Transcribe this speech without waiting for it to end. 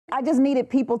I just needed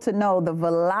people to know the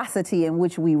velocity in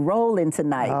which we roll in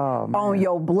tonight on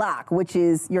your block, which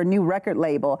is your new record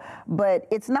label. But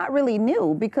it's not really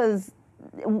new because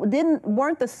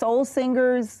weren't the soul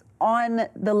singers on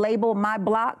the label My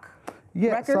Block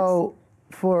Records? So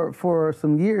for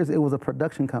some years it was a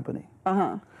production company.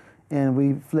 And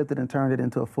we flipped it and turned it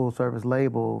into a full service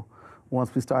label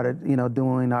once we started,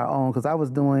 doing our own, because I was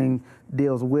doing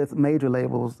deals with major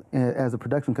labels as a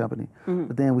production company.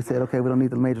 But then we said, okay, we don't need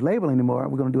the major label anymore.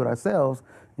 We're going to do it ourselves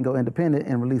and go independent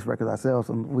and release records ourselves.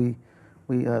 And we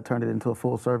turned it into a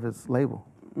full service label.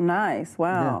 Nice,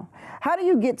 wow. Yeah. How do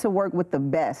you get to work with the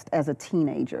best as a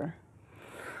teenager?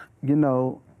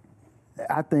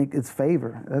 I think it's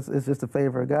favor. It's just a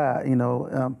favor of God.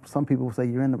 Some people say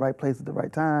you're in the right place at the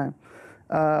right time.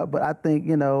 But I think,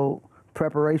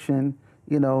 preparation,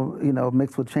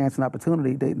 mixed with chance and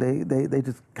opportunity, they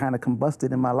just kind of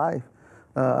combusted in my life.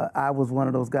 I was one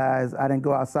of those guys, I didn't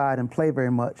go outside and play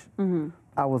very much.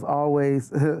 I was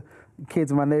always,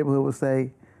 kids in my neighborhood would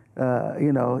say,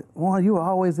 Warren, you were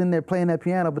always in there playing that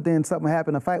piano, but then something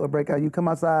happened, a fight would break out, you come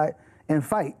outside and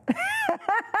fight.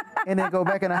 And then go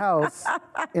back in the house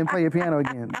and play your piano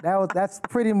again. That's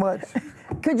pretty much.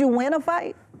 Could you win a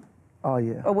fight? Oh,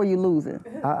 yeah. Or were you losing?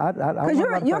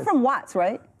 Because you're from Watts,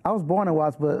 right? I was born in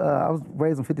Watts, but I was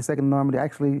raised in 52nd and Normandy. I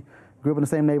actually grew up in the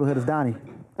same neighborhood as Donnie.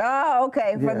 Oh,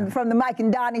 okay. Yeah. From the Mike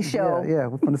and Donnie show. Yeah,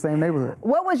 we're from the same neighborhood.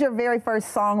 What was your very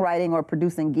first songwriting or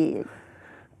producing gig?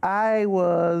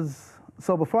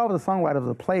 So before I was a songwriter, I was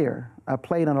a player. I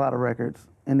played on a lot of records.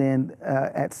 And then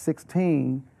at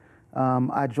 16,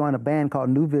 I joined a band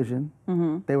called New Vision.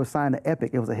 They were signed to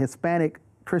Epic. It was a Hispanic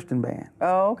Christian band.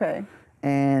 Oh, okay.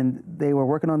 And they were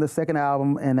working on the second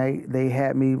album, and they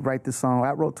had me write this song. I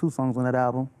wrote 2 songs on that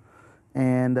album,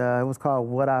 and it was called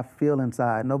What I Feel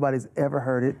Inside. Nobody's ever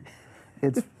heard it.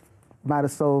 It might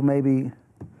have sold maybe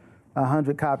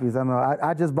 100 copies. I don't know.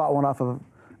 I just bought one off of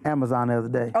Amazon the other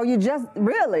day. Oh, you just,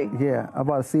 really? Yeah, I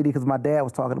bought a CD because my dad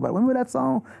was talking about it. Remember that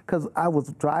song? Because I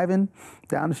was driving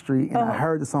down the street and I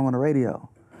heard the song on the radio.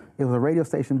 It was a radio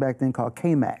station back then called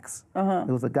K-Max. It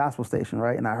was a gospel station,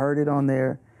 right? And I heard it on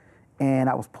there, and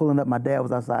I was pulling up. My dad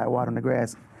was outside watering the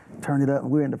grass, turned it up, and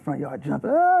we were in the front yard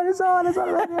jumping. Oh, it's on the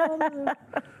radio.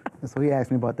 And so he asked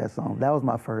me about that song. That was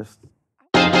my first.